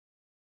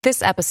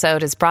This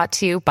episode is brought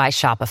to you by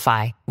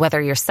Shopify.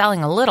 Whether you're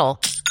selling a little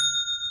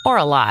or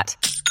a lot,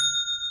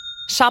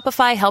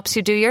 Shopify helps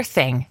you do your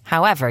thing,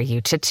 however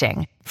you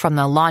cha-ching. From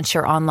the launch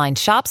your online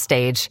shop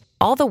stage,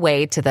 all the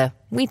way to the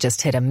we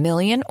just hit 1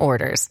 million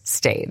orders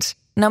stage.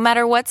 No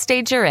matter what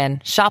stage you're in,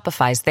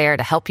 Shopify's there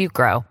to help you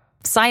grow.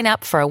 Sign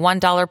up for a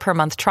 $1 per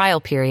month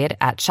trial period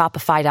at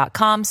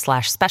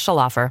shopify.com/special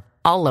offer,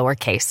 all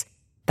lowercase.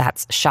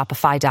 That's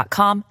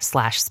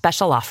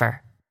shopify.com/special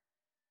offer.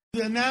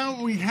 And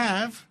now we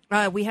have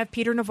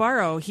Peter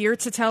Navarro here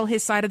to tell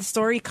his side of the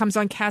story. He comes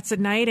on Cats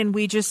at Night, and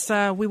we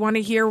want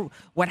to hear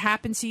what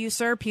happened to you,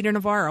 sir, Peter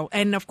Navarro.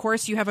 And, of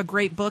course, you have a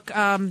great book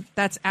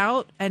that's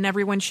out, and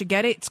everyone should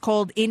get it. It's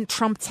called In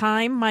Trump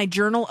Time, My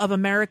Journal of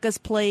America's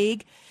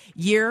Plague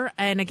Year.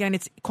 And, again,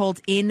 it's called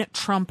In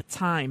Trump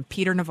Time.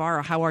 Peter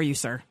Navarro, how are you,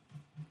 sir?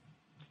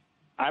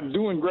 I'm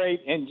doing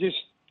great. And just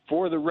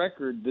for the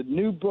record, the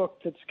new book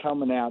that's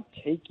coming out,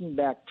 Taking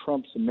Back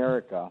Trump's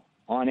America,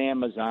 on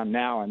Amazon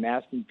now. I'm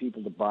asking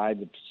people to buy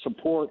to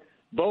support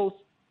both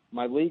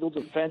my legal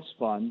defense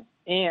fund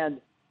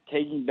and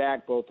taking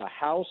back both a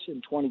House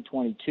in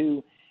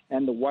 2022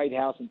 and the White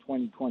House in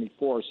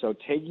 2024. So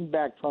taking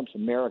back Trump's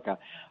America.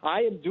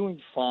 I am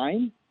doing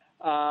fine.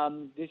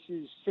 This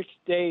is 6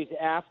 days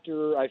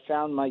after I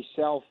found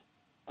myself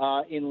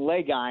in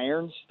leg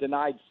irons,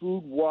 denied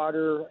food,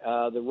 water,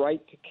 the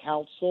right to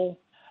counsel,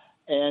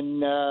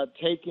 and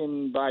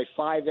taken by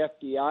 5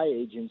 FBI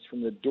agents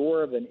from the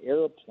door of an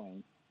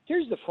airplane.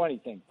 Here's the funny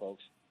thing,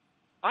 folks.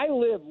 I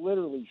live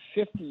literally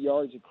 50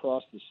 yards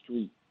across the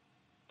street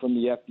from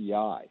the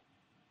FBI.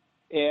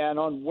 And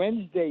on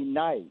Wednesday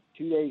night,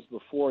 2 days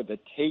before the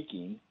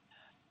taking,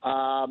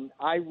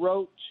 I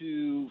wrote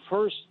to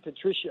first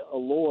Patricia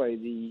Alloy,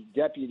 the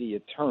deputy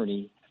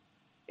attorney,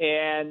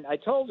 and I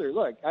told her,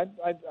 look, I'm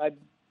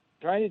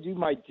trying to do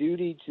my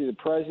duty to the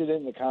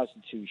president and the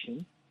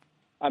Constitution.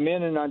 I'm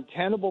in an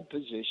untenable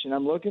position.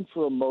 I'm looking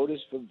for a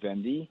modus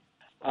vivendi.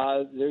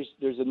 There's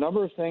a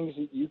number of things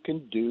that you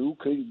can do.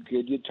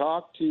 Could you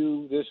talk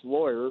to this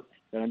lawyer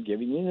that I'm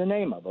giving you the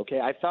name of?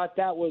 Okay, I thought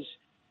that was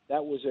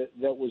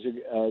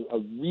a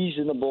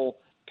reasonable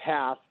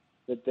path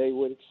that they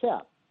would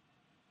accept.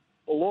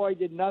 Alloy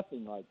did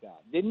nothing like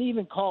that. Didn't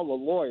even call a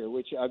lawyer,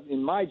 which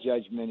in my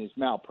judgment is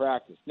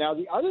malpractice. Now,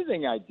 the other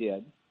thing I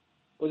did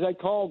was I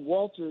called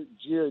Walter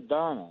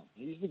Giordano.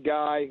 He's the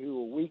guy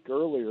who a week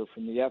earlier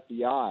from the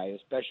FBI, a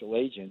special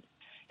agent,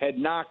 had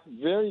knocked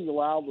very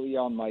loudly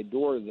on my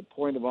door to the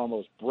point of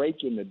almost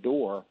breaking the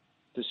door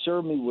to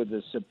serve me with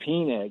a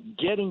subpoena,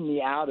 getting me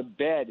out of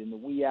bed in the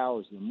wee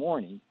hours of the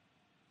morning.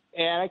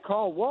 And I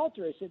called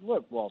Walter. I said,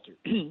 look, Walter,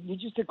 you're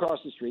just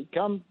across the street.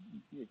 Come,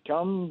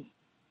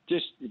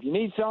 just if you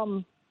need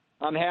something,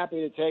 I'm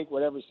happy to take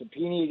whatever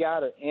subpoena you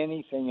got or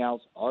anything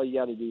else. All you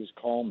got to do is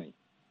call me.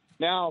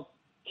 Now,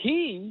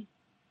 he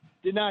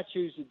did not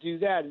choose to do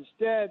that.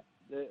 Instead,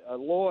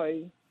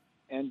 Alloy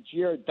and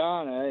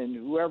Giordano and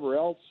whoever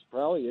else,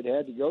 probably it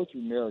had to go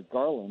through Merrick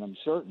Garland, I'm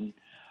certain,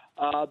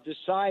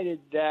 decided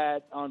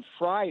that on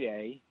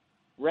Friday,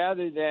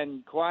 rather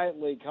than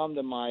quietly come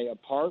to my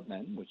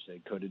apartment, which they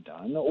could have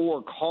done,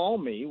 or call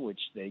me,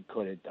 which they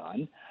could have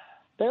done,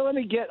 they let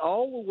me get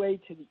all the way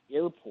to the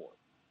airport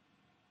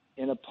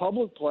in a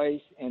public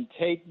place and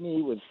take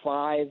me with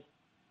 5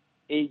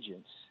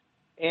 agents.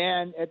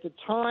 And at the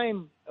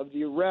time of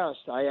the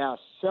arrest, I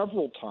asked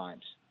several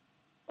times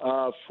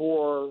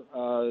for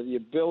the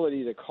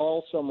ability to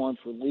call someone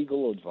for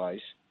legal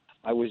advice.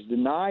 I was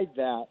denied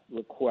that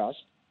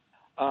request,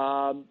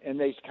 and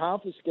they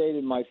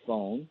confiscated my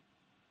phone.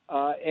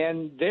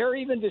 And they're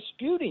even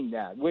disputing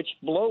that, which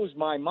blows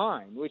my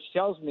mind, which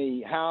tells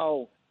me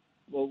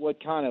what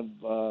kind of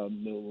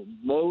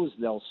lows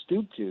they'll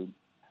stoop to.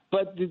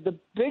 But the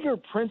bigger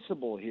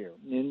principle here,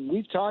 and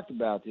we've talked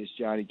about this,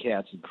 Johnny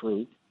Katz and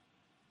crew,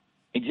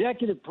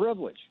 executive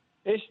privilege.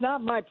 It's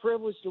not my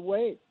privilege to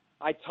waive.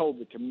 I told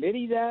the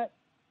committee that.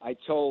 I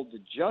told the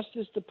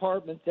Justice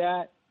Department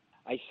that.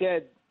 I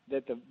said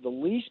that the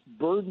least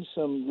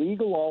burdensome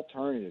legal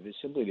alternative is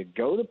simply to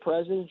go to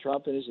President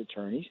Trump and his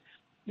attorneys,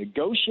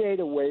 negotiate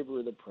a waiver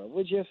of the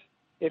privilege.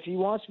 If he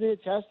wants me to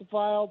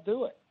testify, I'll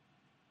do it.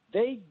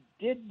 They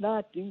did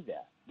not do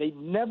that. They've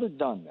never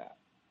done that.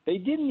 They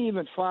didn't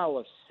even file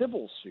a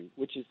civil suit,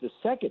 which is the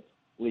second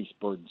least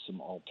burdensome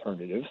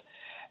alternative.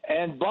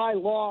 And by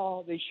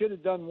law, they should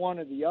have done one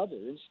or the other.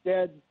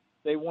 Instead,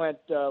 they went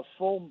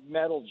full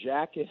metal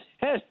jacket.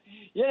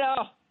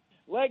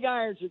 Leg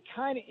irons are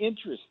kind of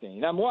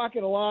interesting. I'm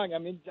walking along.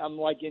 I'm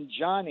like in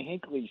John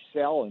Hinckley's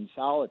cell in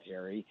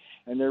solitary,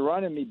 and they're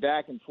running me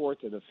back and forth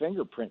to the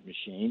fingerprint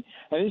machine.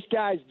 And this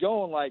guy's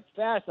going like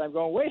fast. I'm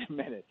going, wait a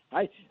minute.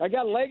 I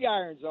got leg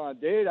irons on,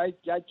 dude. I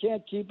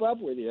can't keep up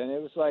with you. And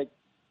it was like,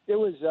 it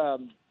was a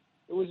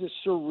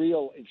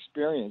surreal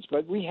experience.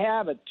 But we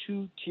have a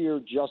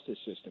 2-tier justice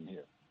system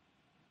here.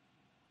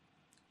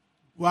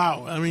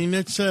 Wow. I mean,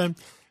 it's and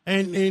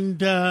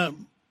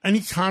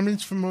any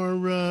comments from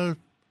our.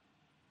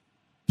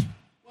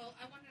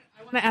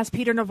 I want to ask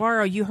Peter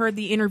Navarro, you heard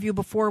the interview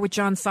before with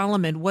John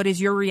Solomon. What is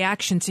your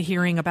reaction to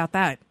hearing about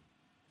that?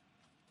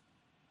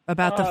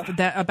 about the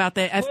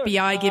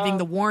FBI giving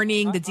the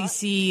warning, the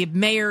D.C.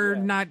 mayor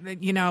not,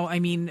 I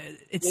mean,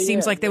 it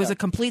seems like there was a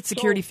complete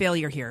security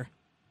failure here.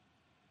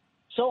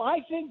 So I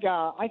think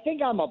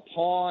I'm a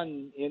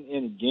pawn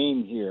in a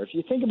game here. If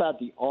you think about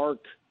the arc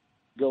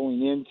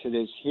going into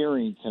this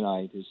hearing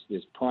tonight,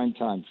 this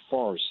primetime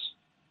farce,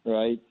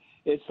 right?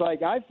 It's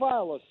like I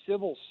filed a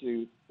civil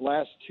suit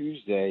last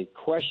Tuesday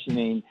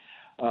questioning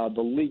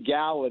the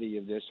legality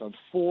of this on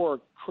 4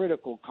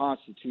 critical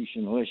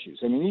constitutional issues.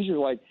 I mean, these are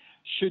like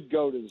should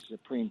go to the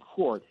Supreme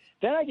Court.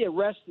 Then I get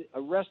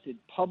arrested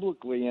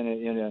publicly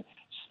in a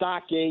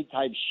stockade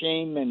type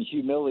shame and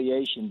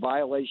humiliation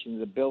violation of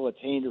the Bill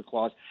Attainder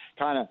Clause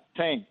kind of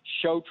thing,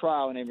 show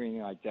trial and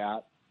everything like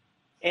that.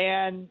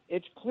 And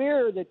it's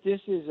clear that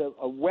this is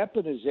a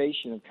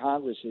weaponization of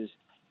Congress's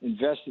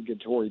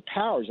investigatory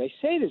powers. I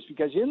say this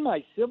because in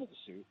my civil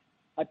suit,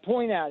 I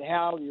point out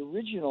how the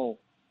original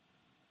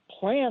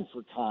plan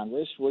for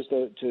Congress was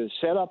to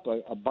set up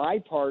a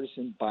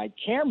bipartisan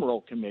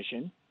bicameral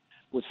commission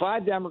with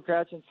 5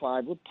 Democrats and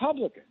 5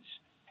 Republicans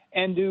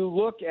and to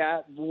look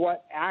at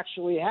what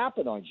actually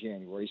happened on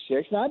January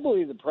 6th. And I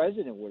believe the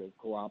president would have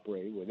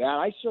cooperated with that.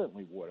 I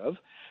certainly would have,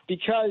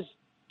 because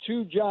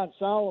to John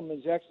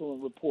Solomon's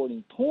excellent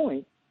reporting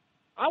point,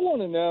 I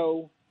want to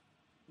know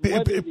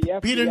whether the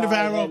FBI Peter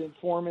Navarro, had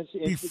informants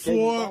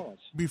instigating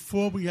violence.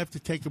 Before we have to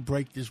take a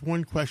break, there's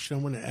one question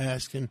I want to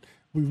ask, and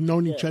we've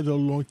known each other a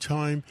long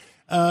time.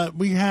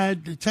 We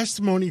had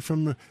testimony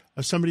from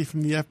somebody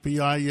from the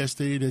FBI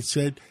yesterday that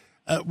said,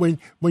 when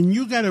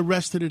you got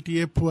arrested at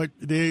the airport,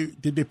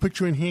 did they put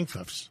you in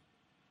handcuffs?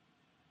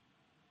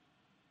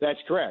 That's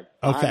correct.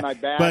 Okay, Behind my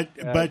back,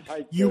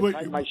 but you were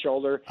tight my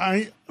shoulder.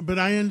 I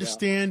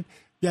understand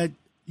that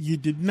you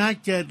did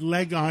not get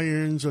leg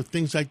irons or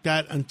things like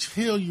that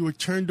until you were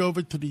turned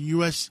over to the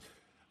U.S.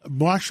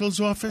 Marshal's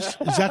office.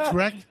 Is that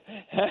correct?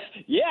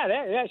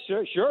 Yeah,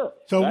 sure.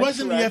 So That's it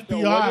wasn't correct. the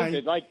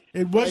FBI.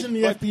 So wasn't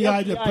the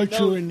FBI that put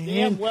you in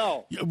hand.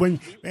 Well.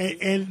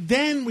 And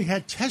then we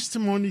had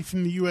testimony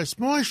from the U.S.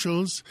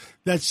 Marshals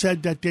that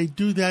said that they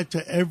do that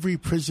to every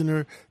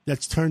prisoner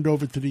that's turned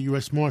over to the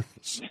U.S.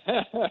 Marshals.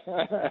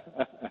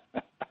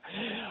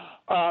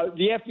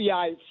 The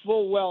FBI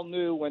full well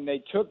knew when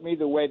they took me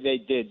the way they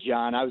did,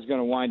 John, I was going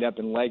to wind up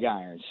in leg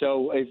irons.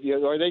 So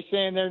are they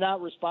saying they're not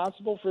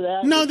responsible for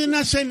that? No, they're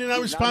not saying they're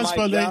not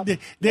responsible.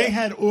 They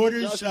had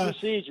orders.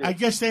 I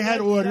guess they had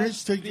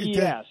orders.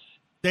 BS.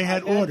 They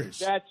had orders.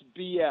 That's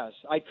BS.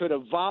 I could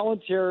have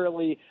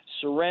voluntarily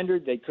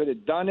surrendered. They could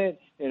have done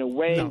it in a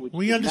way which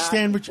we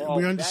understand that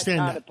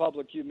kind of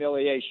public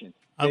humiliation.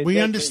 We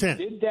understand.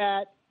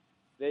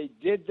 They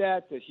did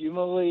that to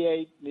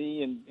humiliate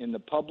me in the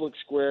public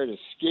square, to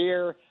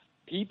scare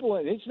people.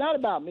 And it's not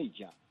about me,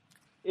 John.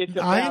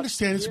 I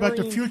understand. It's about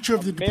the future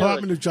of the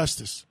Department of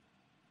Justice.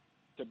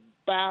 To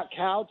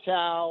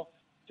kowtow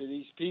to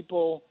these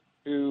people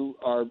who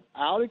are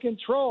out of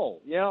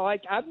control.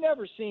 Like I've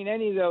never seen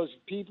any of those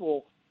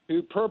people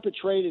who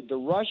perpetrated the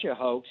Russia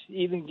hoax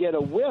even get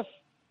a whiff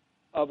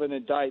of an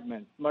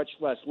indictment, much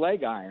less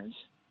leg irons.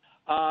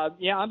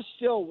 I'm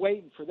still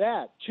waiting for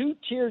that.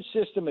 2-tiered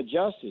system of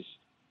justice,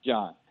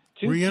 John.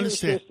 Two-tier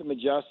system of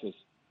justice.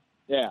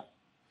 Yeah.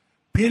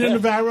 Peter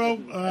Navarro,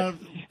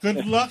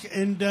 good luck.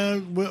 And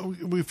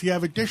if you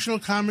have additional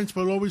comments,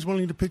 we're always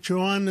willing to put you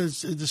on.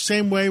 It's the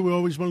same way we're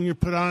always willing to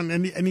put on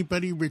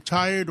anybody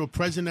retired or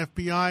present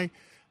FBI,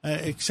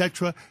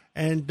 etc.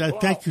 And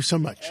thank you so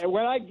much.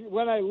 When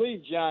I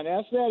leave, John,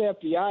 ask that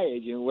FBI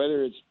agent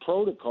whether it's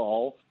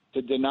protocol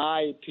to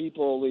deny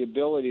people the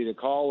ability to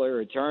call their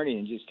attorney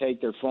and just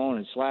take their phone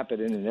and slap it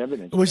in an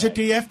evidence. Was it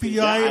the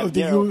FBI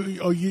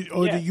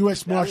or the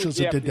U.S. Marshals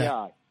that did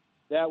that?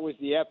 That was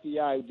the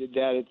FBI who did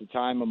that at the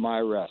time of my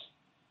arrest.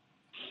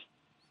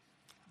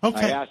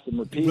 Okay. I asked them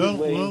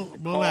repeatedly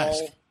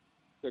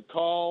to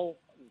call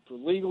for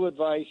legal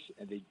advice,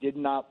 and they did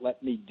not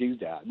let me do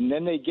that. And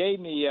then they gave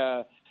me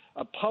a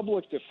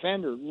public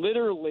defender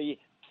literally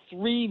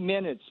 3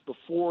 minutes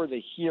before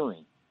the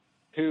hearing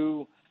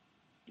who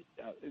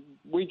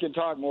we can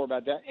talk more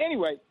about that.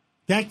 Anyway.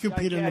 Thank you,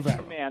 Peter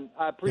Navarro. Man,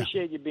 I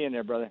appreciate you being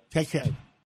there, brother. Take care.